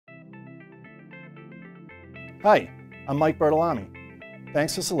Hi, I'm Mike Bertolami.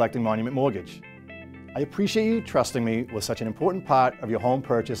 Thanks for selecting Monument Mortgage. I appreciate you trusting me with such an important part of your home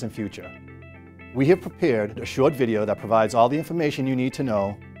purchase and future. We have prepared a short video that provides all the information you need to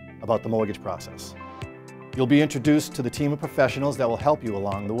know about the mortgage process. You'll be introduced to the team of professionals that will help you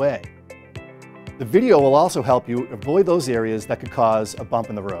along the way. The video will also help you avoid those areas that could cause a bump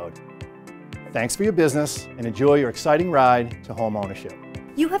in the road. Thanks for your business and enjoy your exciting ride to home ownership.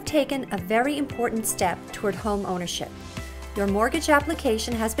 You have taken a very important step toward home ownership. Your mortgage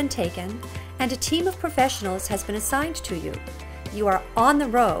application has been taken and a team of professionals has been assigned to you. You are on the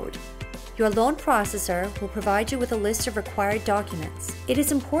road. Your loan processor will provide you with a list of required documents. It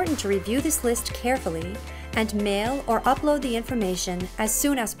is important to review this list carefully and mail or upload the information as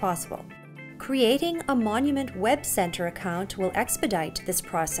soon as possible. Creating a Monument Web Center account will expedite this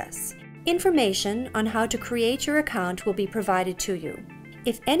process. Information on how to create your account will be provided to you.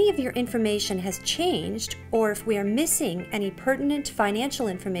 If any of your information has changed or if we are missing any pertinent financial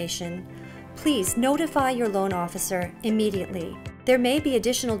information, please notify your loan officer immediately. There may be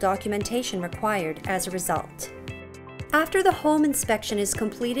additional documentation required as a result. After the home inspection is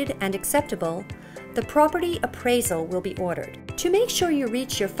completed and acceptable, the property appraisal will be ordered. To make sure you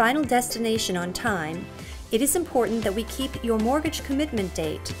reach your final destination on time, it is important that we keep your mortgage commitment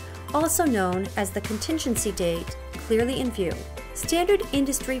date, also known as the contingency date, clearly in view. Standard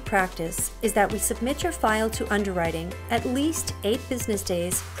industry practice is that we submit your file to underwriting at least 8 business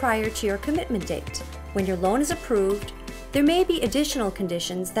days prior to your commitment date. When your loan is approved, there may be additional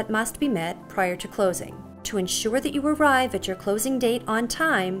conditions that must be met prior to closing. To ensure that you arrive at your closing date on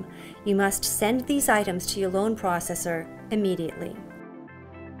time, you must send these items to your loan processor immediately.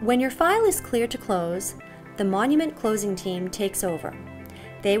 When your file is clear to close, the Monument closing team takes over.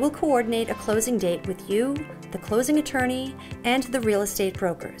 They will coordinate a closing date with you, the closing attorney, and the real estate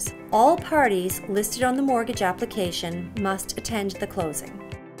brokers. All parties listed on the mortgage application must attend the closing.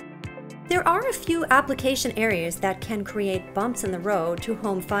 There are a few application areas that can create bumps in the road to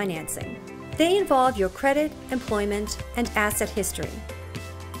home financing. They involve your credit, employment, and asset history.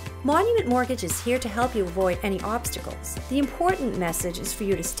 Monument Mortgage is here to help you avoid any obstacles. The important message is for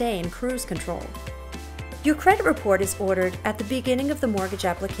you to stay in cruise control. Your credit report is ordered at the beginning of the mortgage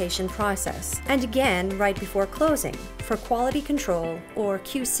application process and again right before closing for quality control or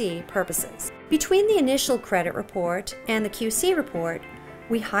QC purposes. Between the initial credit report and the QC report,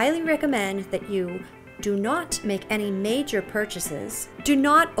 we highly recommend that you do not make any major purchases, do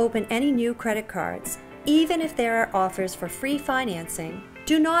not open any new credit cards, even if there are offers for free financing,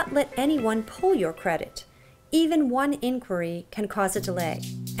 do not let anyone pull your credit. Even one inquiry can cause a delay.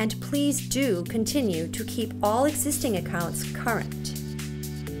 And please do continue to keep all existing accounts current.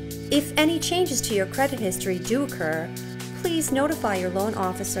 If any changes to your credit history do occur, please notify your loan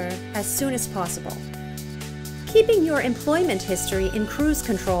officer as soon as possible. Keeping your employment history in cruise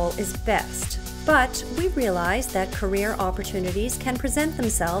control is best, but we realize that career opportunities can present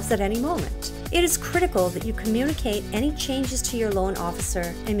themselves at any moment. It is critical that you communicate any changes to your loan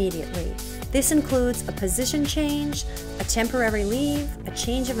officer immediately. This includes a position change, a temporary leave, a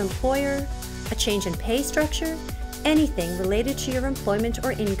change of employer, a change in pay structure, anything related to your employment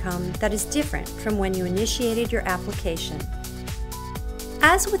or income that is different from when you initiated your application.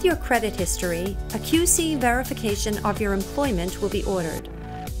 As with your credit history, a QC verification of your employment will be ordered.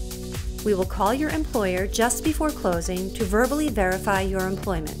 We will call your employer just before closing to verbally verify your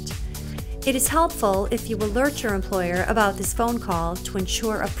employment. It is helpful if you alert your employer about this phone call to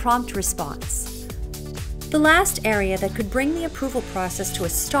ensure a prompt response. The last area that could bring the approval process to a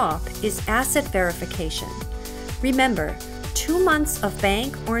stop is asset verification. Remember, 2 months of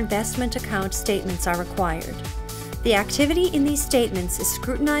bank or investment account statements are required. The activity in these statements is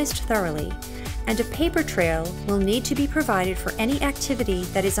scrutinized thoroughly, and a paper trail will need to be provided for any activity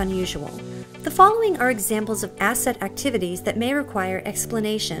that is unusual. The following are examples of asset activities that may require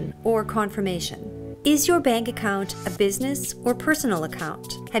explanation or confirmation. Is your bank account a business or personal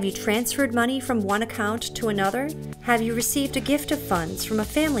account? Have you transferred money from one account to another? Have you received a gift of funds from a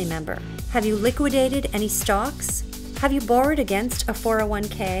family member? Have you liquidated any stocks? Have you borrowed against a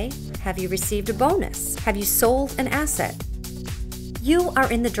 401k? Have you received a bonus? Have you sold an asset? You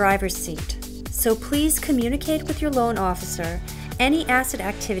are in the driver's seat, so please communicate with your loan officer any asset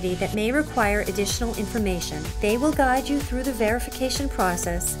activity that may require additional information. They will guide you through the verification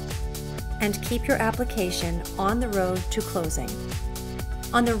process and keep your application on the road to closing.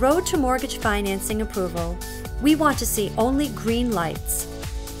 On the road to mortgage financing approval, we want to see only green lights.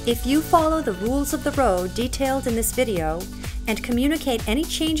 If you follow the rules of the road detailed in this video and communicate any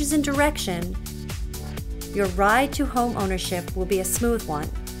changes in direction, your ride to home ownership will be a smooth one.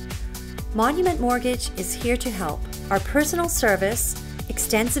 Monument Mortgage is here to help. Our personal service,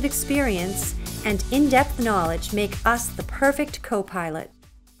 extensive experience, and in-depth knowledge make us the perfect co-pilot.